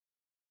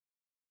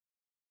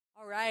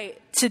All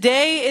right.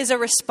 Today is a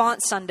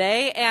response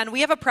Sunday, and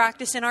we have a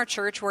practice in our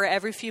church where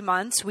every few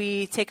months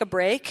we take a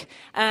break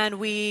and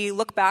we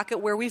look back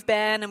at where we've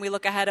been and we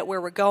look ahead at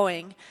where we're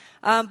going.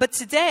 But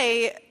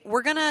today,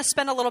 we're going to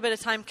spend a little bit of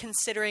time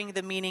considering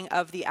the meaning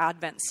of the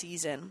Advent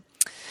season.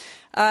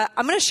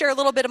 I'm going to share a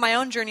little bit of my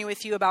own journey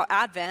with you about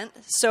Advent.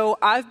 So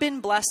I've been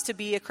blessed to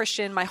be a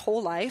Christian my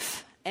whole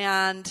life,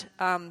 and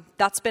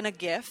that's been a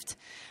gift.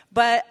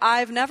 But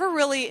I've never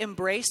really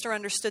embraced or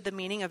understood the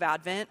meaning of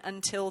Advent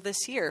until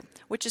this year,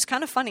 which is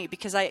kind of funny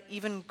because I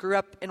even grew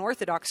up an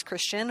Orthodox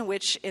Christian,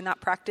 which in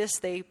that practice,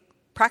 they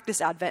practice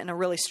Advent in a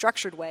really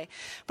structured way.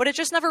 But it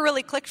just never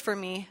really clicked for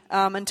me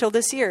until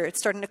this year. It's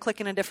starting to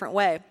click in a different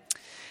way.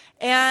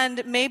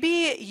 And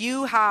maybe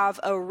you have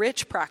a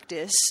rich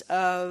practice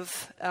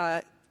of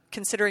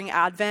considering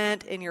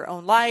Advent in your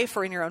own life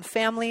or in your own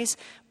families.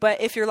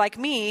 But if you're like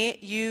me,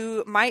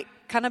 you might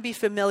kind of be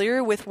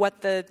familiar with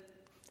what the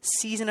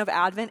season of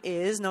Advent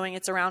is, knowing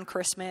it's around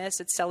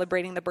Christmas, it's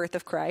celebrating the birth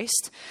of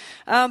Christ,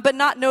 but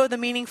not know the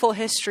meaningful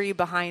history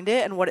behind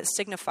it and what it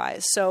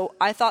signifies. So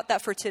I thought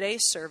that for today's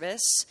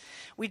service,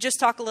 we'd just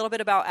talk a little bit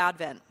about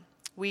Advent.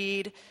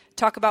 We'd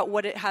talk about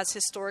what it has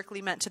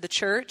historically meant to the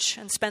church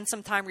and spend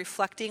some time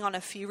reflecting on a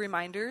few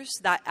reminders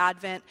that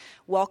Advent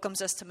welcomes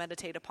us to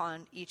meditate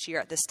upon each year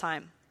at this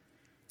time.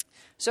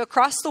 So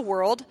across the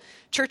world,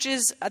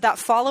 churches that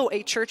follow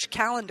a church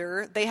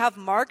calendar, they have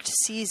marked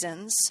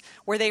seasons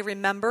where they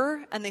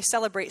remember and they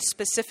celebrate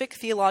specific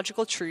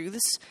theological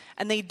truths,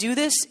 and they do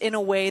this in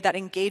a way that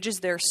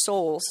engages their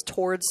souls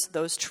towards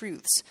those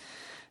truths.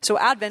 So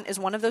Advent is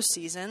one of those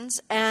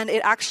seasons, and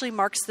it actually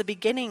marks the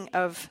beginning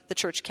of the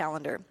church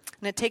calendar.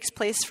 And it takes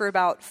place for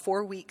about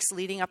 4 weeks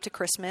leading up to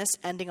Christmas,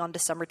 ending on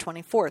December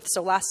 24th.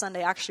 So last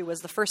Sunday actually was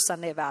the first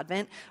Sunday of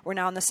Advent. We're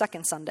now on the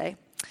second Sunday.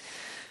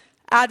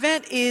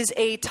 Advent is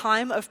a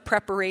time of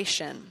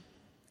preparation,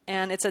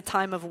 and it's a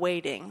time of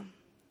waiting.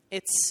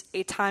 It's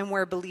a time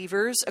where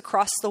believers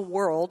across the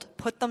world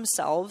put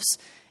themselves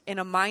in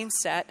a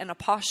mindset and a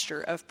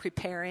posture of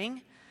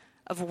preparing,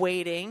 of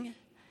waiting,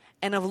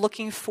 and of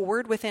looking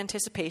forward with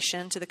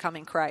anticipation to the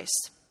coming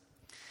Christ.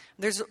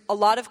 There's a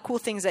lot of cool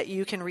things that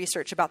you can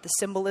research about the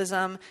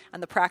symbolism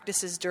and the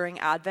practices during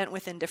Advent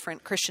within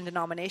different Christian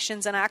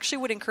denominations, and I actually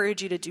would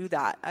encourage you to do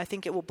that. I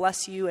think it will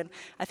bless you, and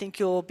I think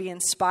you'll be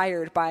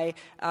inspired by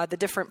the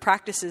different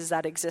practices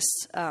that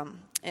exist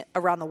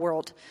around the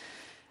world.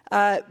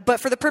 But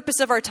for the purpose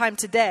of our time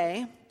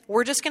today,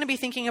 we're just going to be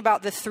thinking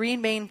about the three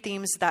main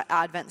themes that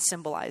Advent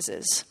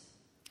symbolizes.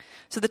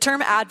 So the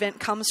term Advent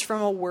comes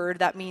from a word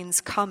that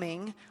means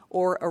coming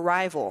or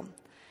arrival.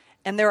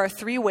 And there are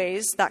three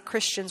ways that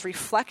Christians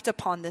reflect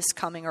upon this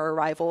coming or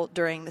arrival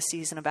during the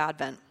season of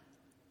Advent.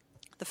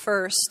 The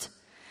first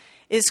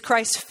is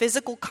Christ's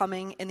physical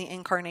coming in the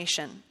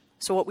incarnation.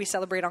 So what we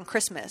celebrate on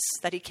Christmas,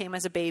 that he came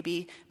as a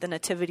baby, the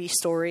nativity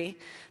story,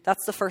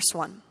 that's the first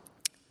one.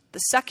 The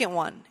second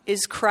one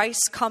is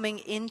Christ coming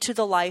into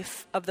the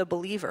life of the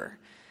believer,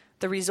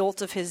 the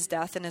result of his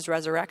death and his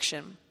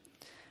resurrection.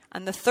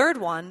 And the third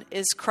one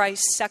is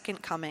Christ's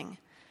second coming,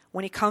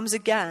 when he comes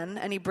again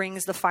and he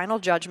brings the final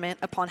judgment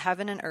upon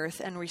heaven and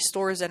earth and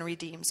restores and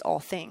redeems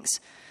all things.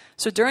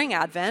 So during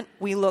Advent,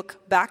 we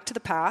look back to the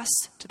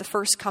past, to the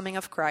first coming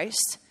of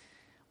Christ.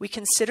 We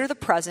consider the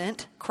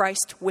present,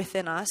 Christ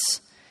within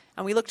us,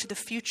 and we look to the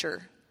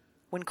future,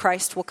 when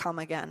Christ will come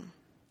again.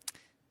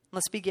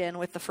 Let's begin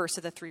with the first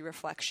of the three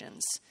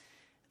reflections,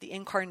 the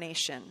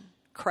incarnation,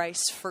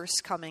 Christ's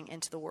first coming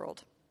into the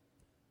world.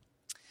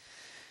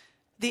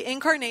 The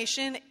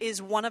incarnation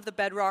is one of the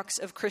bedrocks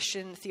of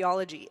Christian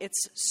theology.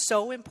 It's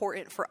so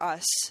important for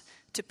us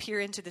to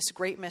peer into this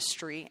great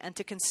mystery and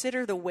to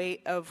consider the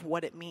weight of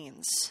what it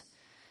means.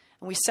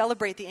 And we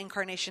celebrate the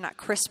incarnation at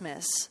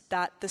Christmas,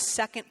 that the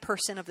second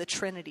person of the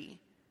Trinity,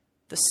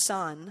 the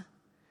Son,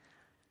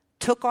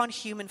 took on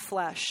human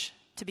flesh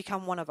to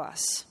become one of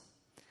us.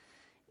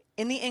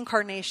 In the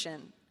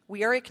incarnation,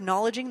 we are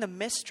acknowledging the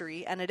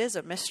mystery, and it is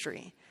a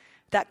mystery,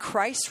 that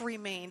Christ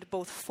remained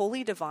both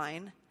fully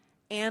divine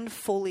and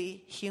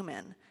fully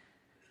human.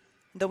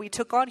 Though he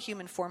took on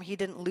human form, he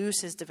didn't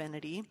lose his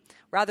divinity.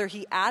 Rather,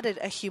 he added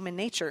a human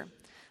nature.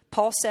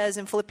 Paul says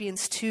in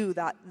Philippians 2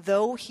 that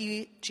though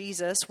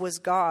Jesus, was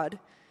God,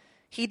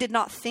 he did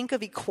not think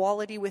of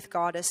equality with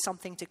God as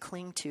something to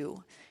cling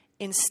to.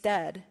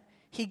 Instead,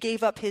 he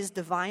gave up his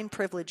divine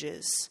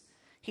privileges.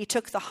 He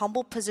took the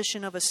humble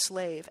position of a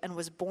slave and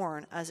was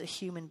born as a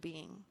human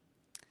being.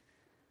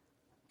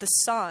 The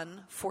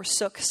Son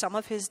forsook some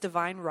of his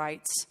divine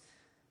rights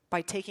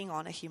by taking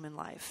on a human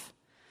life.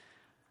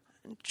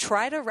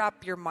 Try to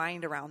wrap your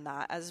mind around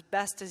that as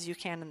best as you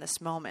can in this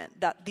moment,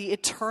 that the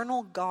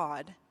eternal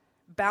God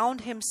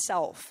bound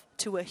himself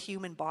to a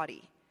human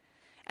body.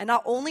 And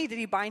not only did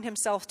he bind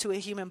himself to a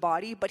human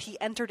body, but he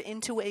entered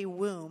into a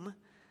womb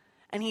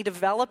and he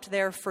developed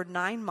there for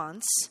 9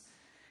 months.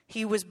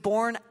 He was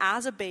born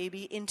as a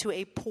baby into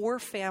a poor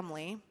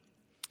family,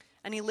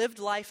 and he lived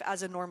life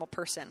as a normal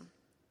person.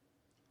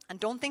 And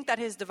don't think that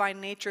his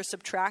divine nature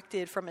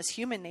subtracted from his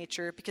human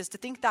nature, because to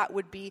think that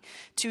would be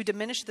to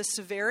diminish the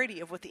severity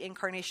of what the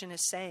incarnation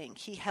is saying.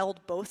 He held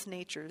both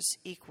natures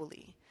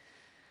equally.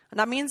 And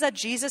that means that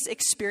Jesus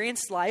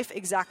experienced life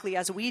exactly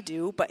as we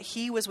do, but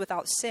he was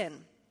without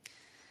sin.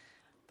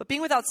 But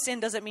being without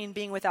sin doesn't mean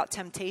being without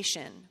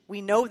temptation.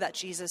 We know that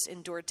Jesus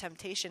endured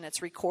temptation.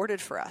 It's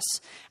recorded for us.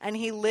 And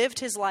he lived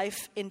his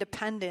life in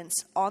dependence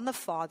on the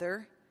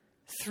Father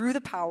through the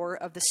power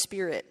of the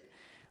Spirit.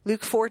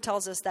 Luke 4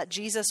 tells us that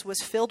Jesus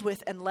was filled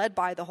with and led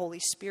by the Holy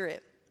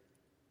Spirit.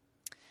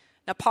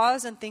 Now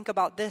pause and think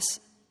about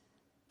this,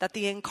 that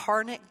the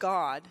incarnate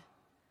God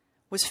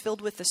was filled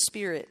with the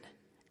Spirit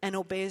and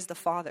obeys the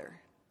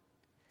Father.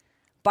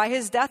 By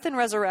his death and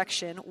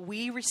resurrection,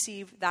 we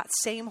receive that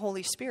same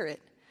Holy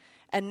Spirit.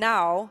 And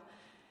now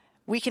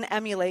we can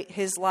emulate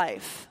his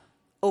life,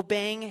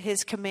 obeying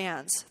his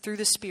commands through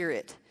the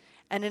Spirit.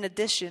 And in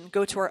addition,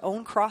 go to our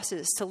own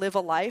crosses to live a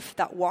life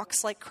that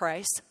walks like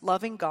Christ,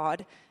 loving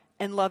God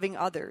and loving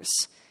others.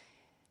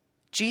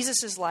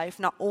 Jesus' life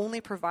not only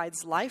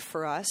provides life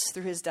for us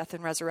through his death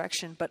and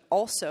resurrection, but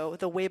also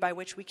the way by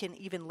which we can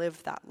even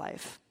live that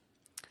life.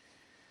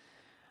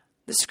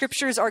 The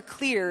scriptures are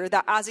clear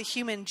that as a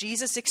human,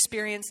 Jesus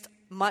experienced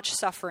much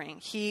suffering.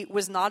 He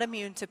was not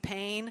immune to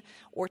pain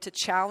or to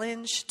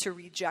challenge, to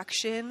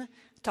rejection,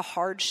 to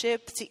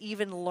hardship, to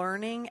even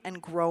learning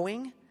and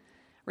growing.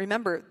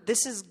 Remember,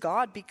 this is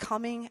God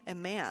becoming a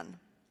man.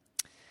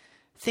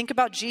 Think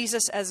about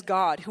Jesus as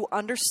God who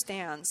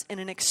understands in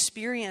an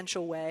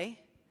experiential way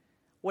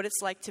what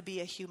it's like to be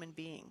a human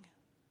being.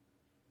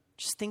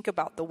 Just think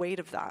about the weight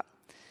of that.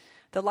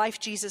 The life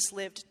Jesus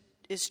lived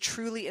is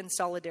truly in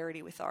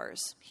solidarity with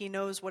ours. He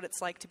knows what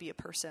it's like to be a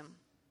person.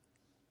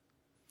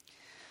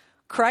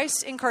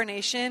 Christ's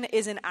incarnation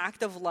is an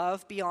act of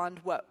love beyond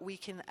what we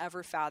can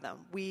ever fathom.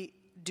 We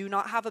do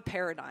not have a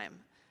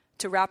paradigm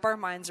to wrap our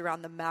minds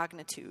around the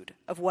magnitude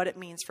of what it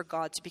means for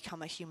God to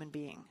become a human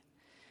being.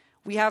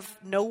 We have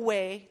no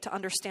way to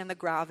understand the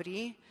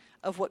gravity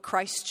of what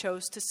Christ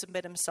chose to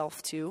submit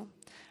himself to,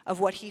 of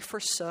what he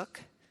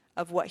forsook,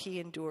 of what he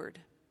endured.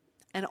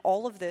 And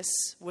all of this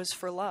was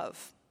for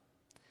love.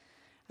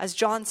 As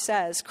John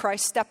says,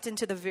 Christ stepped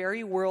into the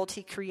very world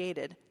he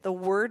created. The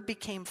Word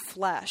became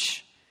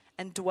flesh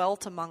and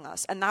dwelt among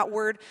us. And that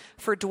word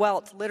for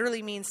dwelt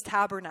literally means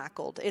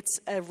tabernacled. It's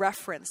a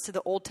reference to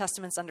the Old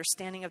Testament's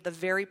understanding of the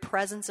very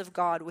presence of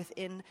God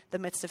within the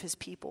midst of his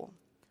people.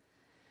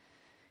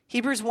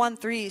 Hebrews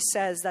 1:3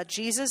 says that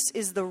Jesus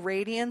is the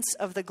radiance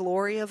of the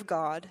glory of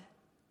God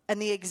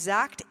and the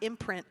exact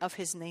imprint of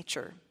his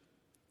nature.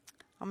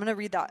 I'm going to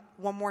read that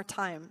one more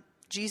time.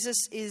 Jesus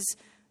is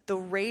the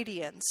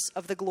radiance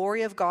of the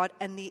glory of God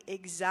and the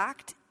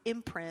exact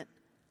imprint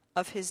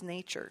of his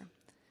nature.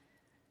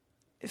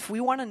 If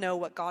we want to know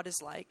what God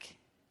is like,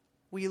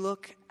 we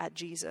look at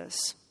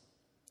Jesus.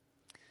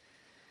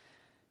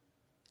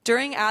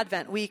 During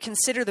Advent, we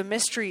consider the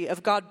mystery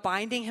of God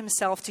binding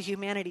himself to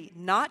humanity,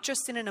 not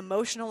just in an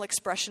emotional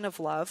expression of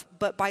love,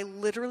 but by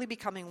literally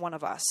becoming one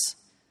of us.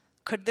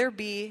 Could there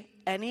be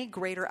any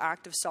greater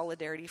act of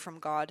solidarity from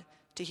God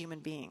to human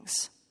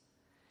beings?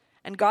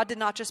 And God did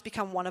not just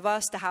become one of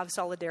us to have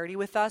solidarity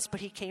with us,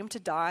 but he came to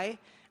die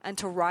and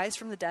to rise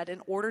from the dead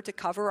in order to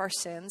cover our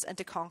sins and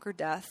to conquer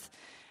death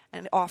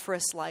and offer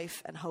us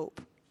life and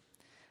hope.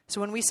 So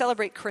when we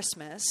celebrate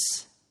Christmas,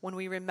 when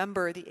we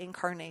remember the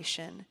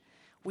incarnation,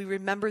 we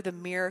remember the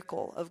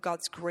miracle of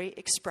God's great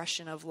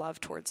expression of love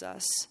towards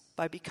us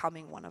by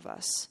becoming one of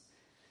us.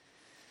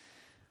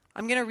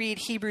 I'm going to read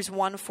Hebrews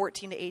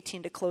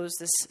 1:14-18 to close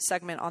this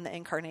segment on the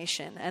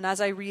incarnation. And as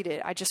I read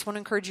it, I just want to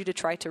encourage you to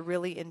try to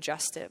really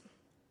ingest it.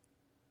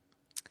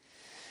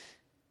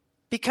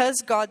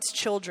 Because God's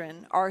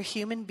children are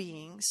human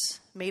beings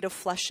made of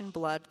flesh and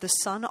blood, the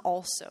Son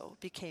also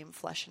became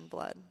flesh and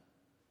blood.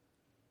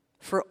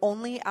 For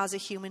only as a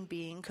human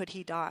being could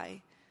he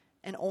die,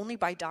 and only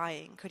by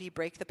dying could he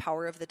break the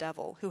power of the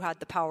devil, who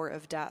had the power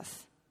of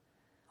death.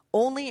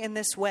 Only in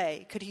this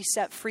way could he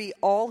set free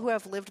all who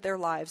have lived their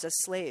lives as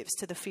slaves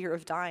to the fear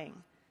of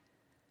dying.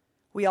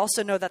 We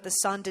also know that the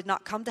Son did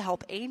not come to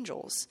help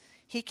angels.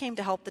 He came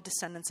to help the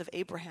descendants of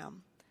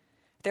Abraham.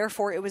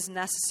 Therefore, it was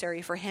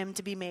necessary for him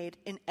to be made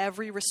in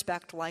every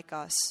respect like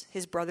us,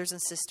 his brothers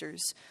and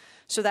sisters,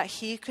 so that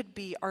he could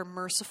be our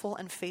merciful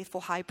and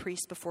faithful high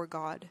priest before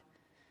God.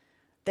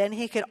 Then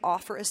he could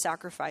offer a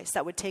sacrifice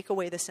that would take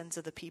away the sins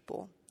of the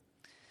people.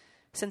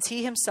 Since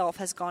he himself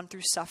has gone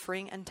through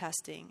suffering and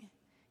testing,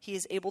 he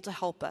is able to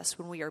help us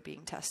when we are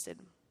being tested.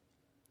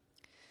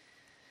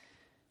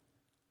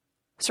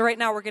 So right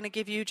now we're going to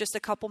give you just a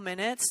couple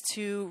minutes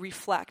to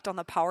reflect on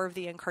the power of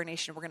the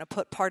incarnation. We're going to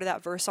put part of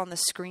that verse on the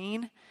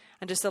screen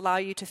and just allow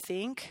you to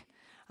think,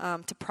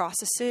 to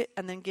process it,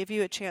 and then give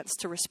you a chance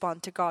to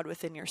respond to God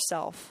within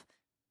yourself.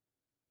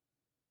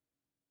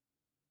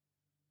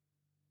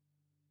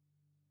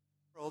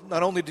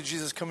 Not only did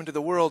Jesus come into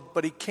the world,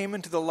 but he came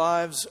into the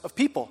lives of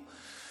people.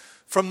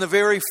 From the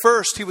very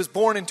first, he was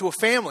born into a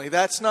family.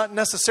 That's not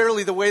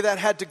necessarily the way that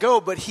had to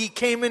go, but he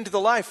came into the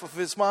life of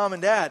his mom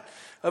and dad.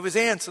 of his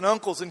aunts and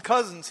uncles and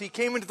cousins. He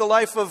came into the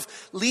life of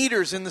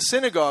leaders in the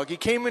synagogue. He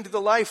came into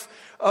the life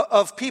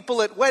of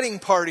people at wedding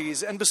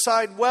parties and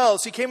beside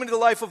wells. He came into the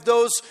life of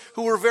those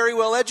who were very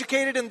well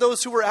educated and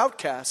those who were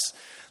outcasts.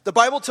 The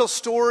Bible tells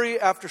story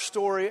after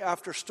story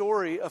after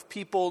story of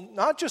people,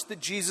 not just that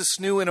Jesus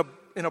knew in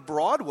a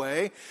broad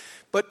way,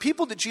 but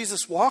people that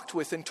Jesus walked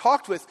with and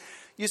talked with.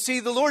 You see,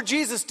 the Lord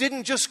Jesus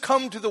didn't just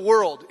come to the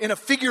world in a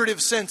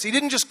figurative sense. He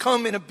didn't just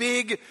come in a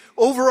big,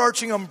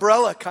 overarching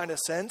umbrella kind of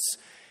sense.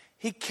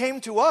 He came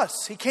to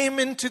us. He came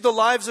into the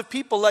lives of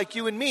people like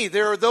you and me.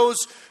 There are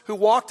those who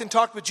walked and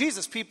talked with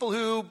Jesus, people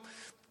who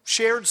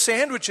shared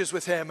sandwiches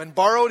with him and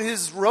borrowed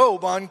his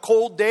robe on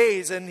cold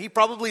days, and he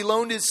probably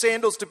loaned his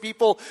sandals to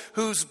people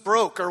who's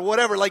broke or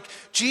whatever. Like,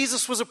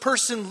 Jesus was a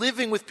person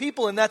living with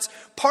people, and that's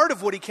part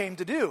of what he came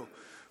to do.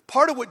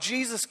 Part of what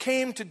Jesus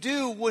came to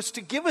do was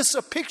to give us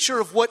a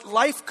picture of what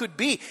life could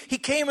be. He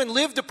came and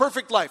lived a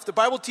perfect life. The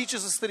Bible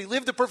teaches us that he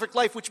lived a perfect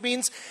life, which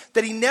means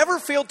that he never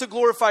failed to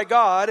glorify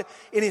God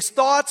in his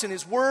thoughts, in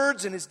his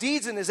words, in his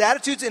deeds, in his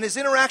attitudes, in his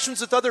interactions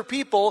with other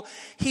people.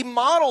 He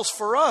models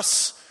for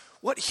us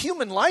what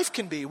human life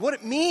can be, what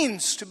it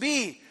means to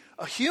be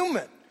a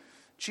human.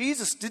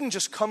 Jesus didn't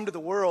just come to the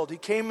world. He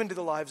came into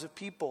the lives of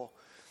people.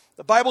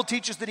 The Bible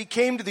teaches that he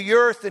came to the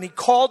earth and he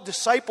called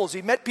disciples.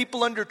 He met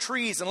people under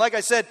trees. And like I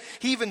said,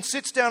 he even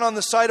sits down on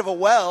the side of a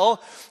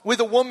well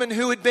with a woman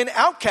who had been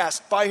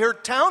outcast by her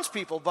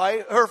townspeople,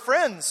 by her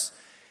friends.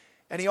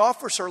 And he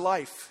offers her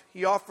life.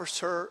 He offers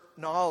her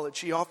knowledge.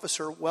 He offers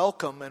her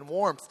welcome and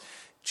warmth.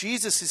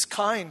 Jesus is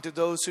kind to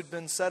those who'd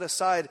been set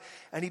aside.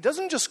 And he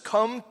doesn't just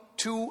come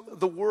to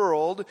the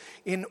world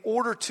in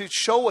order to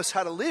show us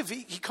how to live.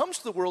 He comes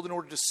to the world in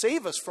order to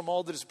save us from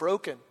all that is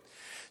broken.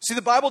 See,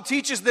 the Bible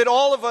teaches that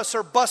all of us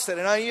are busted.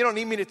 And you don't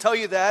need me to tell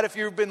you that. If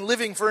you've been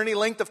living for any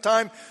length of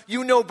time,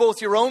 you know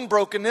both your own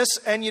brokenness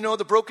and you know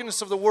the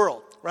brokenness of the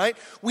world, right?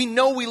 We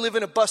know we live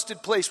in a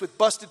busted place with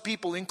busted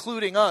people,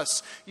 including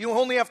us. You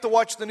only have to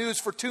watch the news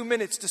for 2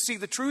 minutes to see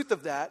the truth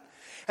of that.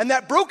 And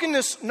that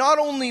brokenness not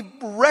only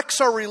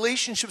wrecks our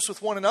relationships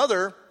with one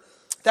another,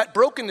 that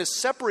brokenness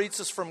separates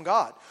us from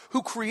God,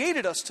 who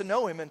created us to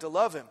know him and to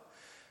love him.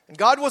 And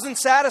God wasn't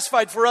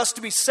satisfied for us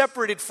to be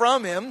separated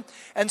from him.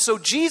 And so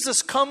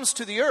Jesus comes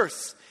to the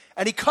earth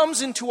and he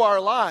comes into our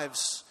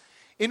lives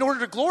in order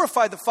to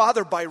glorify the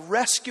Father by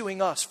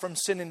rescuing us from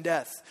sin and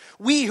death.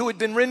 We who had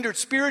been rendered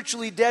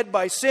spiritually dead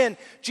by sin,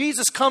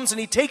 Jesus comes and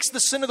he takes the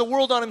sin of the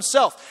world on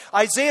himself.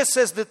 Isaiah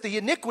says that the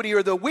iniquity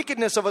or the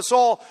wickedness of us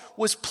all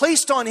was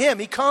placed on him.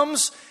 He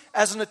comes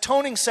as an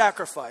atoning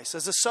sacrifice,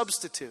 as a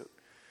substitute.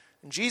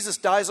 And Jesus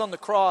dies on the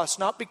cross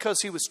not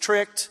because he was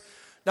tricked,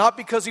 not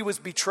because he was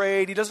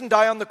betrayed. He doesn't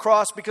die on the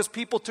cross because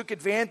people took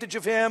advantage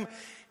of him.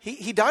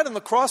 He died on the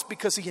cross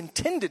because he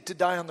intended to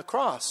die on the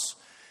cross.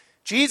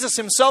 Jesus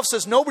himself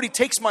says, nobody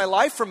takes my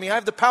life from me. I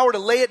have the power to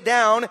lay it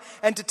down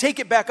and to take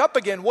it back up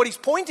again. What he's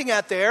pointing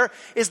at there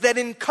is that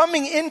in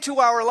coming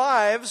into our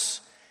lives,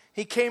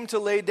 he came to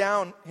lay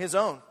down his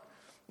own.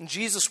 And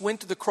Jesus went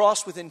to the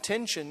cross with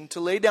intention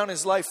to lay down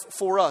his life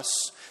for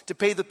us, to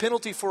pay the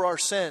penalty for our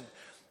sin.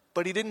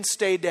 But he didn't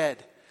stay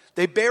dead.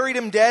 They buried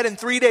him dead, and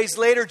 3 days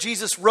later,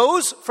 Jesus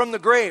rose from the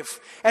grave.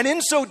 And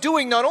in so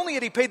doing, not only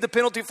had he paid the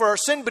penalty for our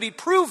sin, but he'd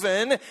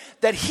proven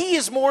that he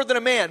is more than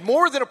a man,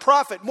 more than a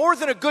prophet, more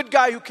than a good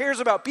guy who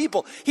cares about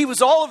people. He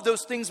was all of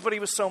those things, but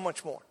he was so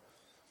much more.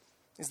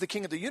 He's the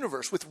King of the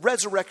universe with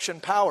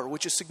resurrection power,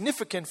 which is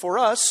significant for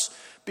us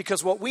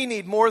because what we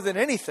need more than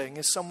anything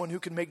is someone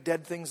who can make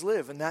dead things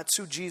live, and that's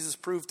who Jesus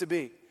proved to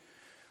be.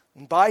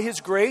 And by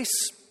his grace,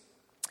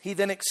 he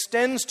then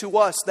extends to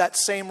us that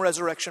same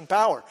resurrection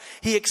power.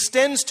 He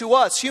extends to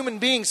us, human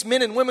beings,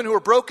 men and women who are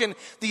broken,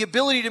 the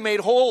ability to be made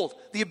whole,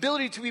 the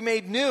ability to be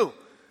made new,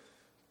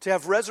 to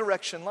have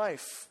resurrection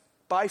life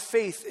by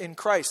faith in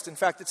Christ. In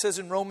fact, it says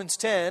in Romans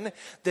 10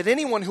 that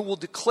anyone who will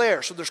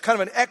declare, so there's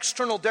kind of an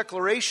external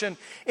declaration,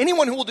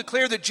 anyone who will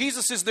declare that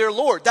Jesus is their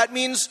Lord, that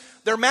means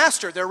their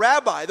master, their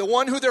rabbi, the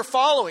one who they're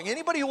following.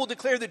 Anybody who will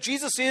declare that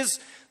Jesus is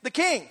the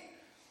King,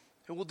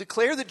 who will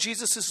declare that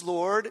Jesus is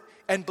Lord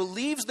and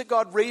believes that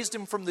God raised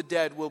him from the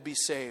dead will be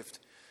saved.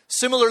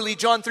 Similarly,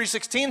 John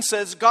 3:16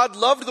 says, God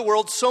loved the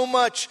world so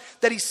much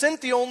that he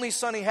sent the only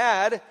son he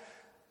had,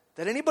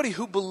 that anybody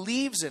who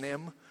believes in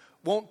him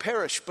won't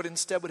perish, but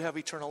instead would have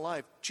eternal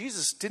life.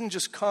 Jesus didn't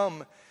just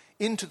come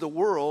into the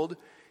world,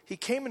 he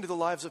came into the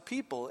lives of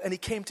people, and he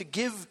came to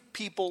give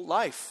people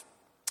life.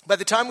 By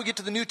the time we get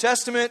to the New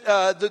Testament,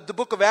 the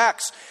book of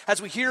Acts,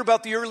 as we hear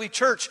about the early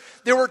church,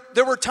 there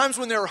were times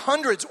when there were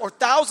hundreds or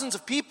thousands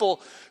of people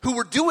who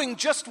were doing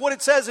just what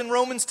it says in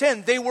Romans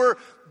 10. They were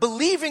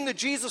believing that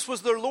Jesus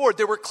was their Lord.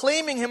 They were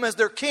claiming him as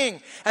their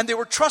king, and they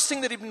were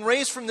trusting that he'd been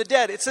raised from the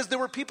dead. It says there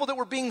were people that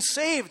were being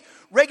saved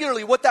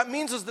regularly. What that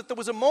means is that there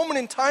was a moment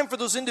in time for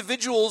those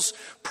individuals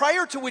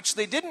prior to which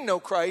they didn't know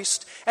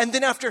Christ, and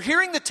then after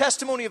hearing the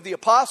testimony of the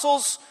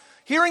apostles,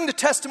 hearing the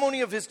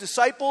testimony of his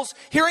disciples,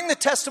 hearing the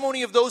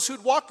testimony of those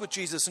who'd walked with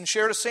Jesus and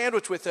shared a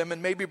sandwich with him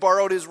and maybe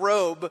borrowed his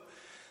robe,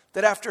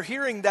 that after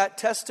hearing that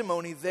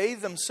testimony, they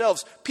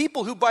themselves,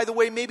 people who, by the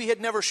way, maybe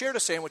had never shared a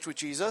sandwich with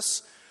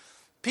Jesus,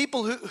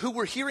 People who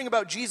were hearing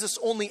about Jesus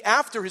only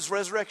after his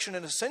resurrection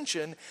and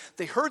ascension,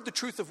 they heard the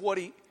truth of what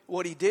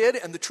he did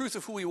and the truth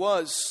of who he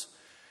was.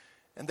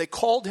 And they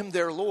called him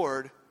their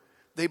Lord.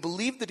 They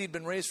believed that he'd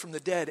been raised from the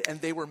dead,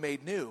 and they were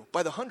made new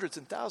by the hundreds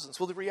and thousands.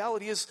 Well, the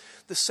reality is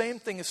the same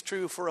thing is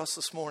true for us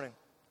this morning.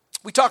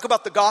 We talk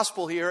about the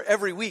gospel here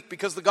every week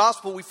because the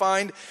gospel we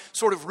find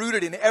sort of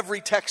rooted in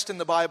every text in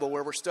the Bible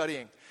where we're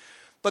studying.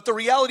 But the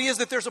reality is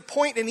that there's a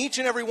point in each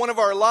and every one of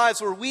our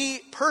lives where we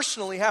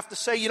personally have to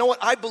say, you know what,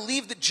 I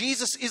believe that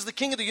Jesus is the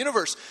King of the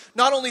universe.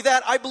 Not only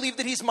that, I believe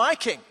that he's my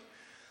King.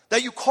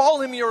 That you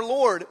call him your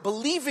Lord,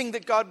 believing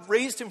that God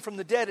raised him from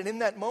the dead. And in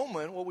that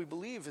moment, what we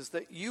believe is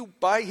that you,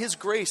 by his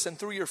grace and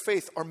through your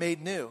faith, are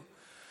made new.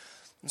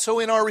 And so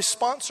in our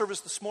response service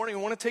this morning,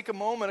 we want to take a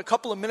moment, a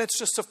couple of minutes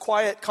just of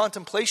quiet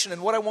contemplation.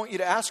 And what I want you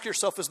to ask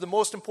yourself is the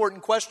most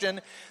important question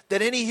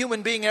that any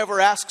human being ever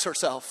asks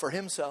herself or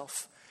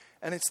himself.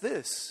 And it's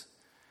this: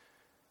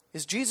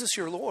 is Jesus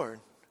your Lord?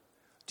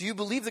 Do you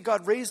believe that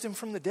God raised him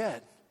from the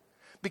dead?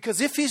 Because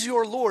if he's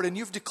your Lord and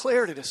you've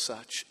declared it as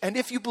such, and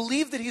if you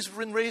believe that he's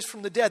been raised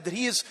from the dead, that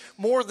he is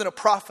more than a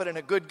prophet and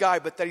a good guy,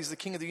 but that he's the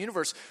King of the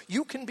universe,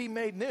 you can be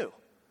made new.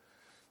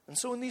 And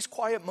so in these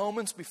quiet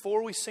moments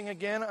before we sing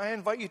again, I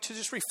invite you to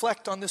just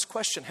reflect on this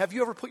question. Have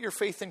you ever put your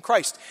faith in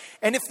Christ?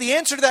 And if the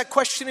answer to that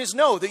question is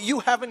no, that you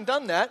haven't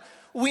done that,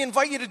 we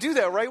invite you to do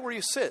that right where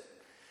you sit.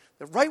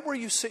 That right where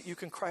you sit, you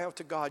can cry out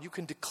to God. You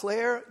can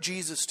declare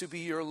Jesus to be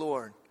your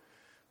Lord,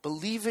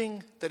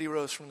 believing that he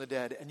rose from the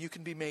dead, and you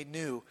can be made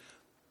new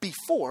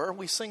before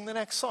we sing the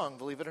next song,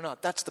 believe it or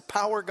not. That's the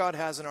power God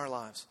has in our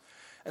lives.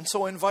 And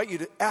so I invite you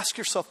to ask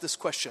yourself this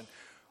question: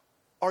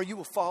 are you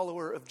a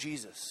follower of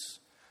Jesus?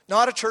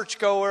 Not a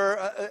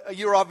churchgoer.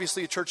 You're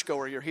obviously a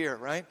churchgoer. You're here,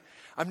 right?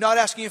 I'm not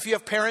asking you if you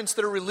have parents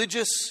that are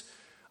religious.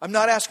 I'm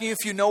not asking you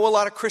if you know a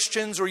lot of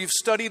Christians or you've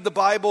studied the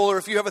Bible or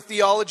if you have a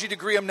theology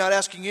degree. I'm not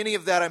asking you any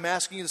of that. I'm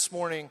asking you this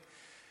morning,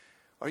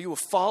 are you a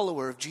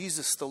follower of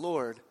Jesus the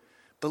Lord,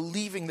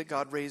 believing that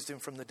God raised him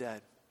from the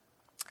dead?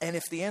 And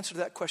if the answer to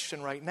that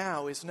question right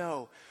now is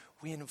no,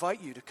 we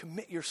invite you to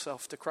commit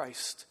yourself to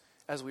Christ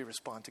as we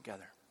respond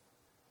together.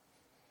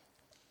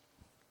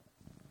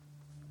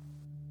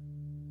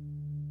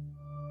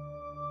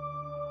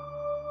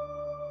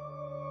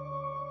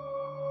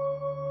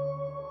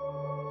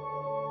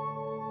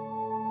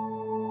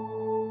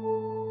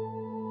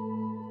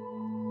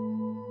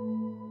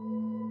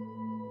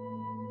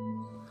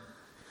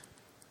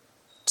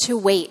 To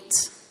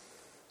wait,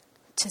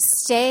 to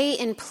stay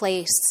in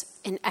place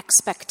in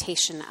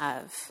expectation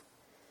of,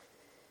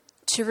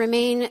 to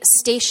remain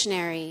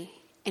stationary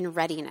in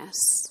readiness,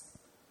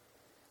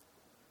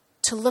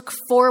 to look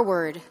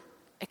forward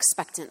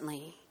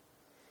expectantly,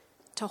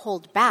 to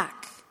hold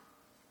back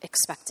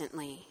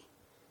expectantly,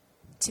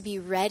 to be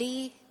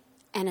ready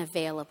and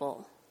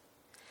available.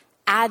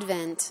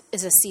 Advent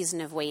is a season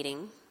of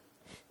waiting.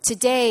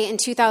 Today, in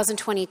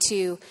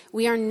 2022,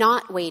 we are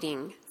not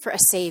waiting for a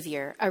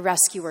Savior, a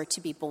rescuer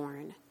to be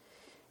born,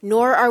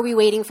 nor are we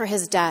waiting for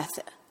his death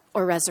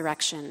or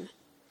resurrection.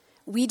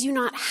 We do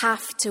not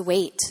have to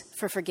wait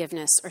for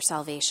forgiveness or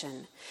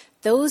salvation.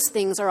 Those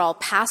things are all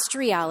past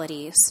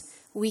realities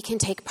we can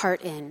take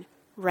part in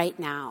right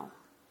now.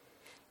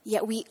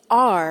 Yet we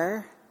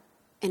are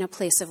in a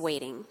place of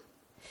waiting.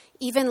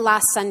 Even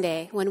last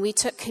Sunday, when we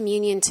took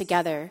communion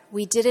together,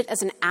 we did it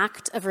as an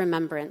act of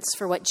remembrance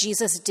for what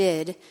Jesus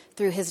did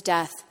through his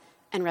death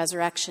and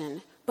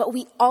resurrection. But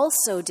we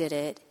also did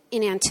it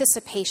in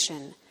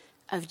anticipation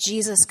of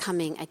Jesus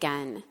coming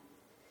again.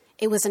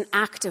 It was an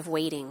act of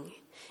waiting.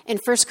 In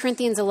 1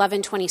 Corinthians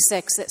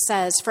 11:26, it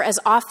says, "For as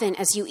often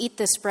as you eat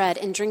this bread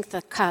and drink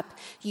the cup,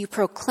 you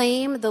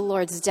proclaim the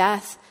Lord's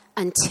death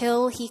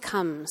until he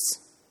comes."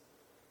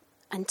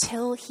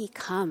 Until he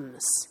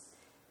comes.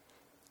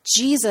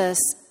 Jesus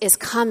is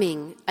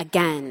coming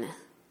again.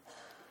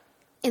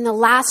 In the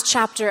last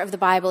chapter of the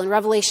Bible, in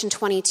Revelation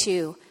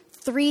 22,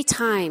 3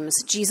 times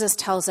Jesus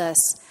tells us,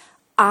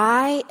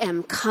 "I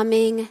am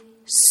coming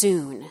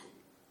soon."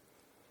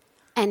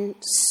 And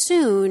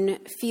soon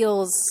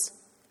feels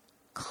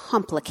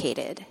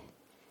complicated.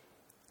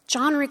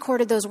 John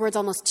recorded those words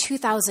almost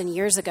 2,000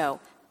 years ago.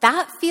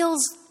 That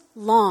feels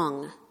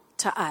long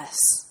to us.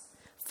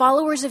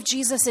 Followers of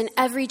Jesus in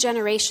every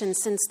generation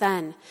since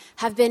then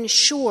have been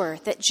sure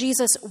that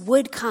Jesus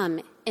would come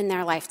in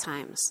their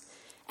lifetimes.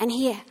 And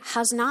he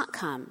has not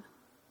come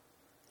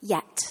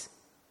yet.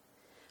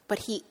 But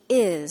he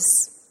is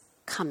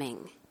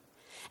coming.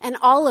 And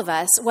all of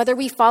us, whether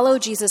we follow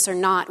Jesus or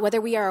not,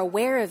 whether we are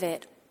aware of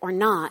it or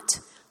not,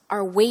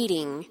 are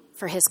waiting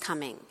for his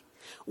coming.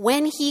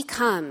 When he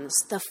comes,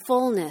 the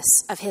fullness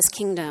of his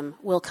kingdom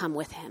will come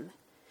with him.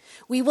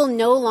 We will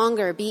no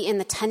longer be in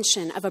the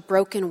tension of a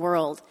broken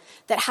world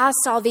that has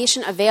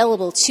salvation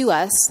available to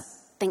us,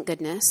 thank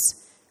goodness,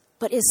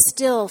 but is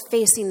still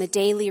facing the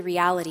daily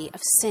reality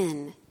of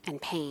sin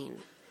and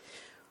pain.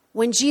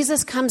 When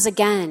Jesus comes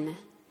again,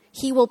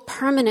 he will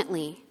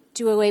permanently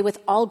do away with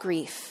all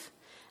grief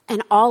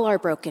and all our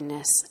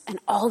brokenness and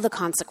all the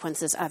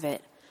consequences of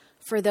it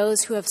for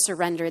those who have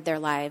surrendered their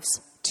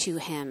lives to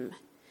him.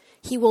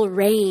 He will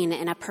reign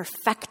in a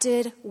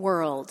perfected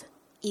world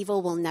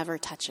evil will never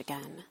touch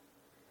again.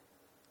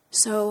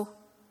 So,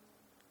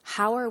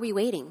 how are we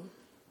waiting?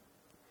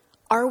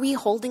 Are we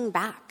holding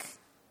back?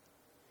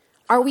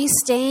 Are we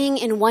staying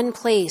in one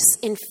place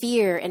in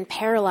fear and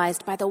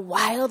paralyzed by the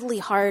wildly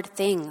hard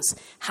things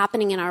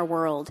happening in our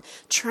world,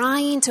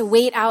 trying to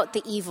wait out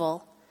the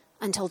evil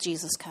until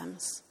Jesus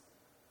comes?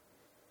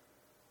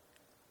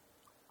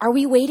 Are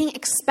we waiting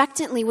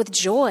expectantly with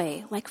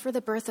joy, like for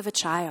the birth of a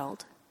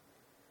child?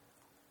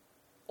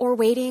 Or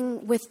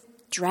waiting with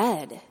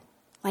dread,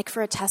 like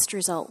for a test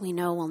result we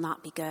know will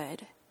not be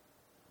good?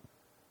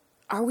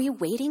 Are we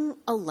waiting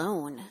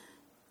alone?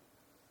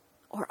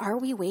 Or are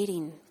we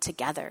waiting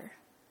together?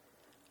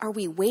 Are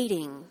we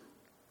waiting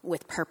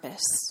with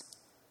purpose?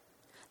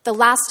 The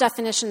last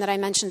definition that I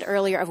mentioned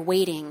earlier of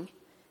waiting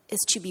is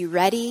to be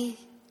ready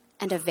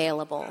and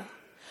available.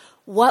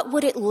 What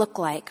would it look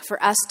like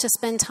for us to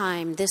spend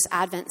time this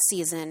Advent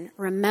season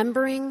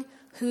remembering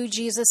who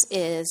Jesus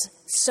is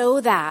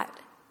so that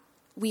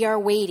we are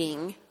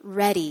waiting,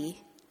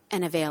 ready,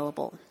 and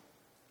available?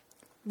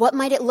 What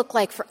might it look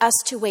like for us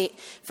to wait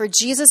for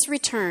Jesus'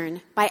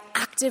 return by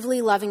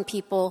actively loving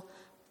people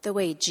the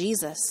way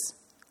Jesus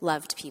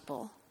loved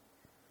people?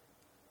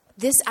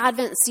 This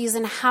Advent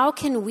season, how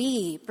can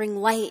we bring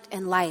light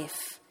and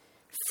life,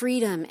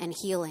 freedom and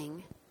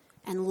healing,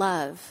 and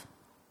love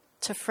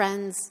to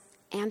friends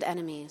and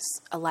enemies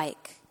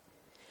alike?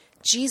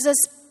 Jesus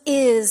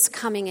is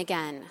coming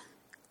again.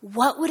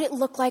 What would it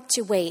look like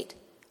to wait?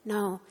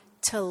 No,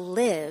 to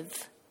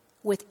live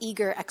with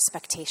eager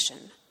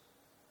expectation.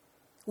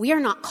 We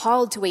are not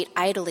called to wait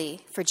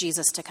idly for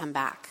Jesus to come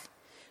back.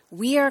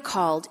 We are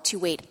called to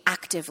wait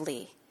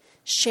actively,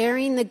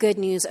 sharing the good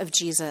news of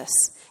Jesus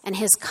and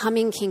his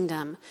coming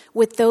kingdom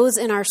with those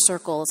in our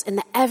circles in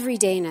the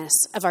everydayness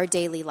of our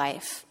daily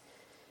life.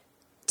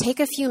 Take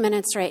a few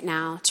minutes right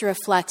now to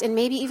reflect and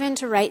maybe even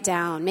to write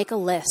down, make a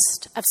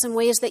list of some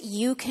ways that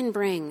you can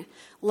bring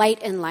light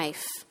and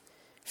life,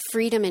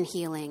 freedom and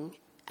healing,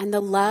 and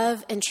the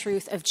love and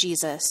truth of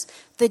Jesus,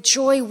 the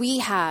joy we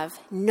have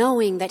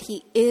knowing that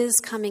he is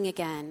coming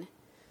again,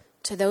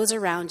 to those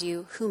around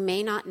you who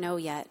may not know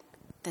yet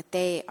that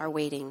they are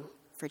waiting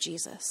for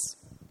Jesus.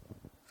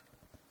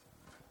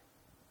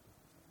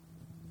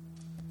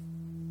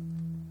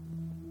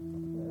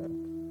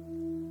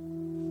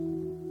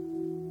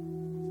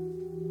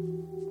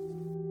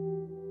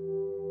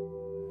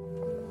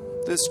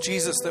 This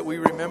Jesus that we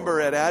remember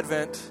at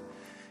Advent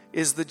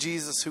is the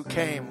Jesus who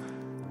came.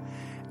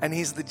 And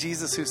he's the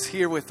Jesus who's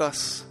here with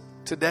us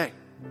today.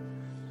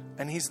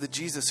 And he's the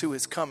Jesus who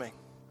is coming.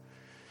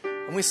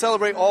 And we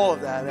celebrate all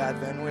of that at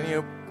Advent. When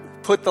you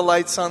put the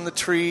lights on the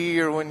tree,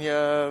 or when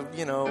you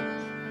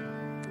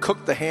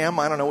cook the ham.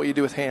 I don't know what you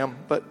do with ham,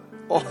 but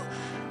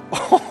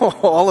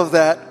all of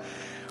that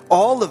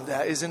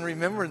is in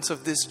remembrance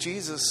of this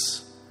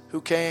Jesus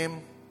who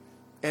came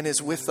and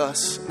is with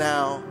us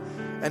now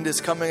and is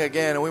coming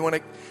again.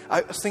 And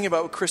I was thinking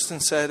about what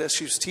Kristen said as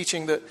she was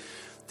teaching, that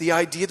the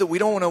idea that we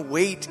don't want to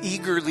wait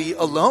eagerly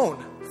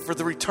alone for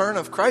the return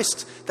of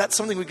Christ. That's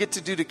something we get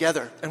to do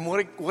together. And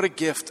what a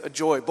gift, a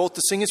joy, both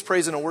to sing his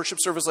praise in a worship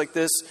service like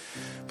this,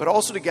 but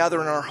also to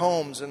gather in our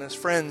homes and as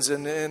friends,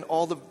 and in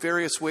all the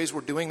various ways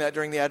we're doing that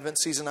during the Advent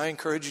season. I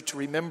encourage you to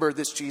remember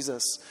this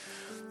Jesus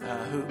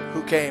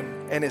who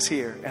came and is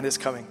here and is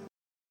coming.